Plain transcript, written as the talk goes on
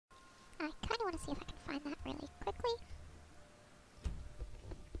want to see if I can find that really quickly.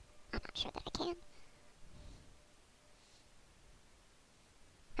 I'm not sure that I can.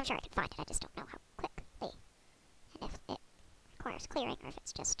 I'm sure I can find it, I just don't know how quickly. And if it requires clearing, or if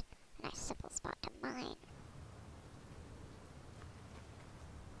it's just a nice simple spot to mine.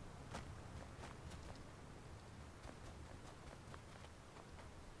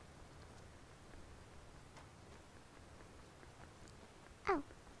 Oh.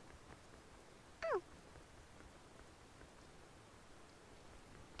 Oh.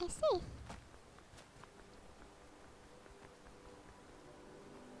 I see.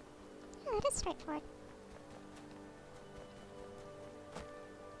 Yeah, that is straightforward.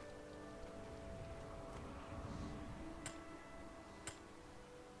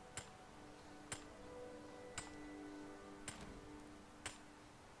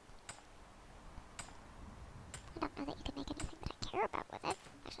 I don't know that you can make anything that I care about with it.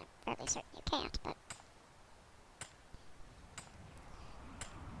 Actually, I'm fairly certain you can't, but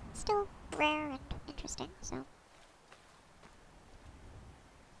it's still rare and interesting, so.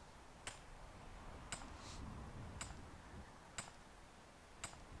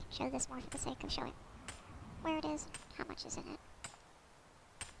 Show this more for the sake of showing where it is and how much is in it.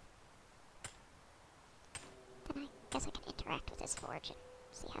 Then I guess I can interact with this forge and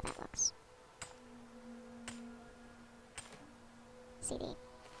see how that looks. See the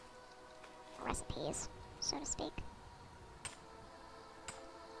recipes, so to speak.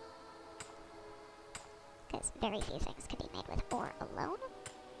 Because very few things can be made with ore alone.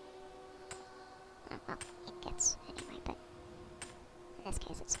 Well, ingots anyway, but in this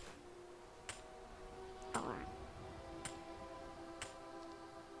case it's ore.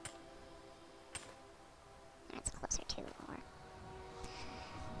 That's closer to ore.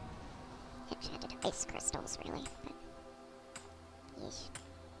 Enchanted ice crystals, really, but yeesh.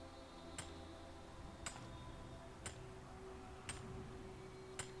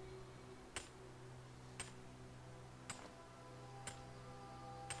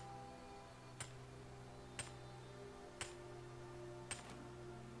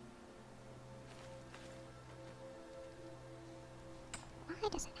 Why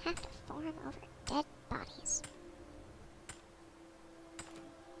does it have to form over dead bodies?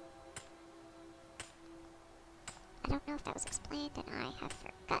 I don't know if that was explained and I have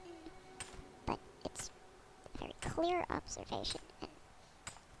forgotten, but it's a very clear observation and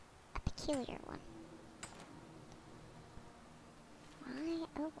a peculiar one. Why,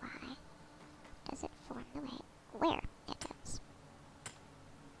 oh why, does it form the way where it does?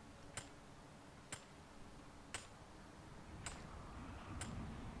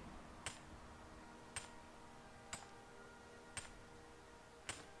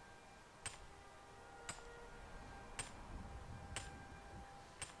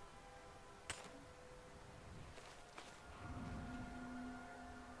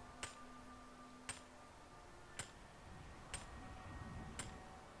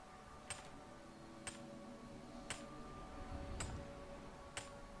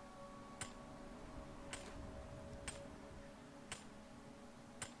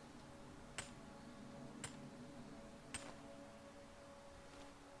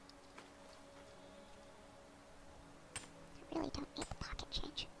 I really don't need the pocket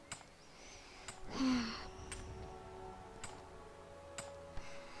change.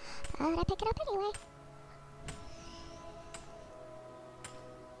 But I pick it up anyway.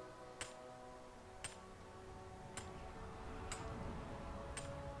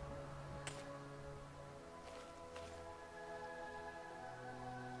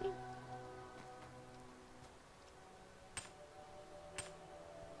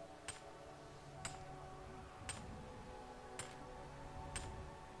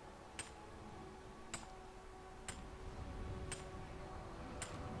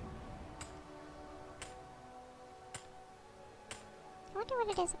 I wonder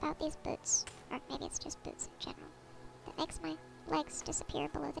what it is about these boots, or maybe it's just boots in general, that makes my legs disappear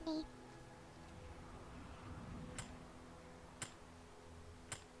below the knee.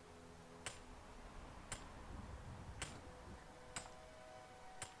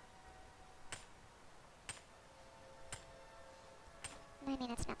 I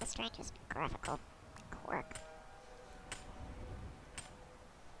mean, it's not the strangest graphical quirk.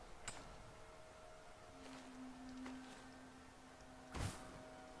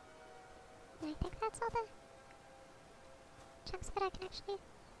 I think that's all the chunks that I can actually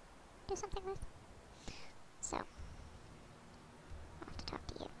do something with. So, I'll have to talk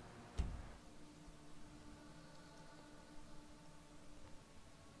to you.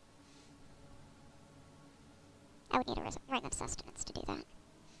 I would need a ring of sustenance to do that.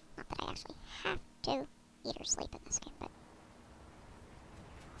 Not that I actually to eat or sleep in this game, but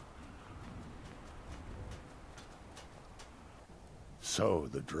So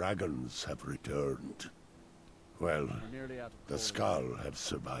the dragons have returned. Well, the Skaal have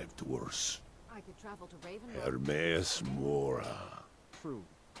survived worse. I could travel to Ravenloft. Hermaeus Mora. True.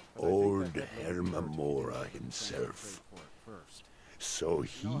 Old Hermamora himself. So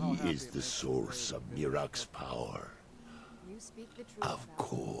he is the source of Mirak's power. You speak the truth. Of Val.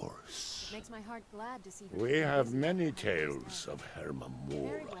 course. Makes my heart glad to see her. We have many tales of Very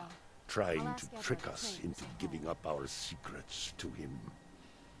Hermamora well. trying I'll to ask trick Edward to us train into us all. giving up our secrets to him.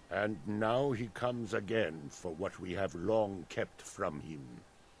 And now he comes again for what we have long kept from him.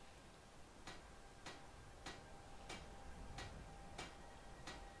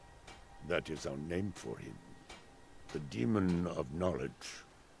 That is our name for him. The demon of knowledge.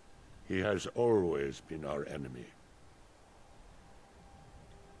 He has always been our enemy.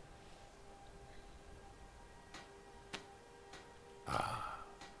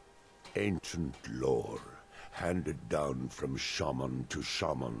 Ancient lore, handed down from shaman to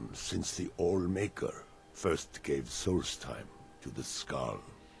shaman since the All-Maker first gave source time to the Skaal.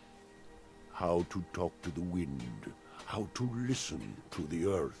 How to talk to the wind, how to listen to the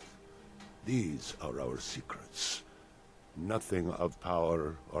earth. These are our secrets. Nothing of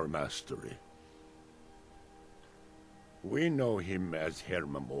power or mastery. We know him as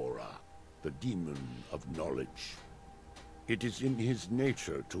Hermamora, the demon of knowledge. It is in his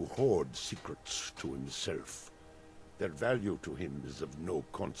nature to hoard secrets to himself. Their value to him is of no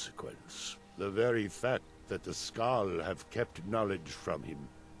consequence. The very fact that the Skaal have kept knowledge from him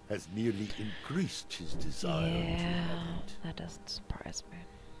has merely increased his desire to have it. That doesn't surprise me.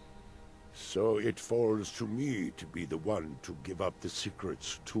 So it falls to me to be the one to give up the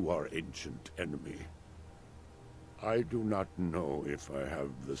secrets to our ancient enemy. I do not know if I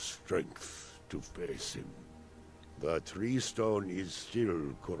have the strength to face him. The Tree Stone is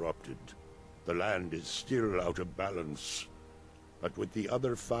still corrupted. The land is still out of balance. But with the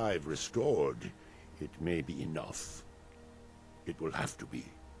other 5 restored, it may be enough. It will have to be.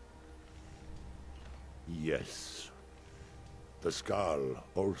 Yes. The Skaal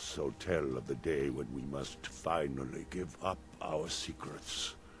also tell of the day when we must finally give up our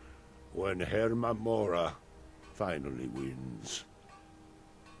secrets. When Hermamora finally wins.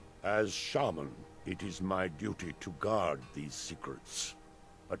 As shaman, it is my duty to guard these secrets,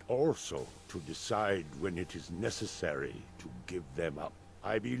 but also to decide when it is necessary to give them up.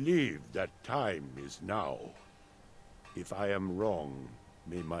 I believe that time is now. If I am wrong,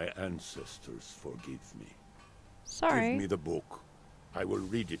 may my ancestors forgive me. Sorry. Give me the book. I will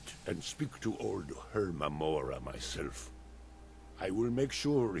read it and speak to old Hermamora myself. I will make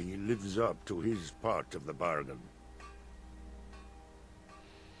sure he lives up to his part of the bargain.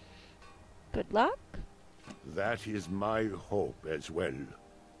 Good luck. That is my hope as well.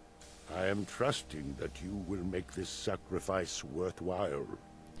 I am trusting that you will make this sacrifice worthwhile.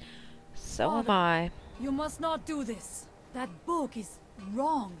 So am Father. I. You must not do this. That book is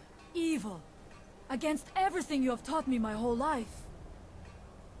wrong, evil, against everything you have taught me my whole life.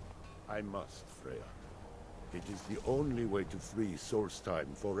 I must, Freya. It is the only way to free Source Time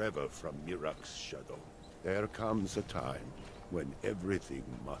forever from Mirak's shadow. There comes a time when everything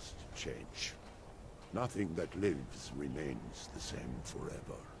must change. Nothing that lives remains the same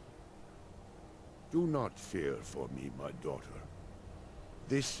forever. Do not fear for me, my daughter.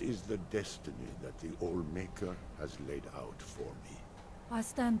 This is the destiny that the All-Maker has laid out for me. I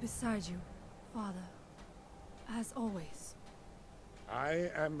stand beside you, Father, as always. I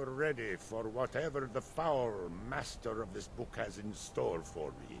am ready for whatever the foul master of this book has in store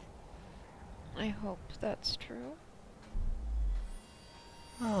for me. I hope that's true.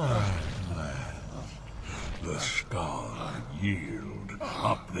 The Skaal yield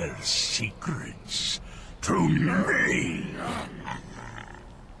up their secrets to me.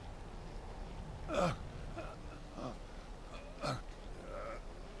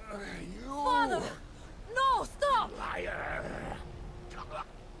 Father! No, stop! Liar!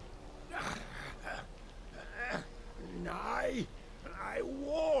 I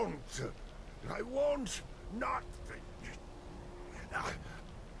won't. I won't not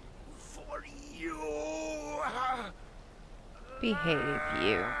for you. Behave,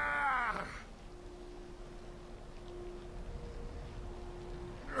 you.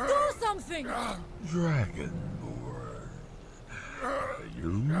 Do something! Dragonborn,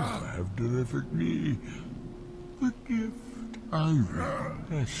 you have delivered me the gift I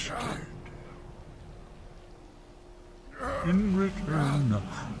requested. In return,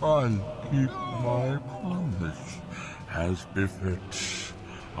 I'll keep my promise, as befits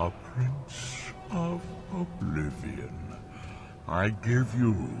a prince of oblivion. I give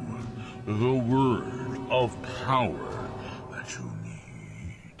you the word of power that you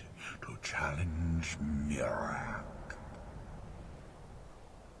need to challenge Mirak.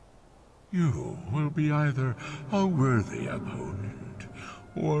 You will be either a worthy opponent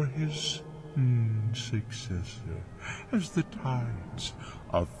or his successor, as the tides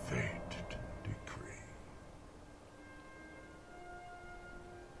of fate decree.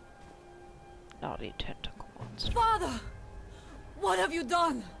 Naughty tentacle monster. Father! What have you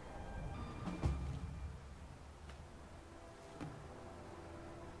done?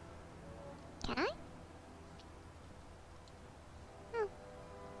 Can I? Oh,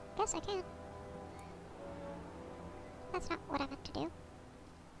 guess I can. That's not what I meant to do.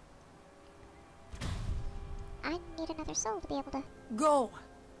 I need another soul to be able to... Go!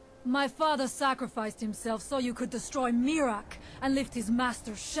 My father sacrificed himself so you could destroy Mirak and lift his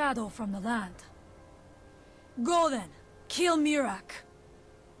master's shadow from the land. Go then! Kill Mirak!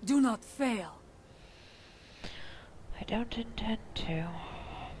 Do not fail. I don't intend to.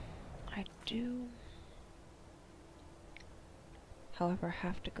 I do, however,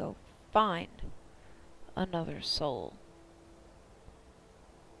 have to go find another soul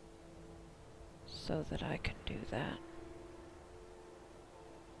so that I can do that.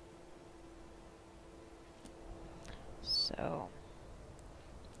 So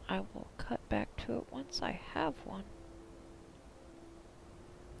I will cut back to it once I have one.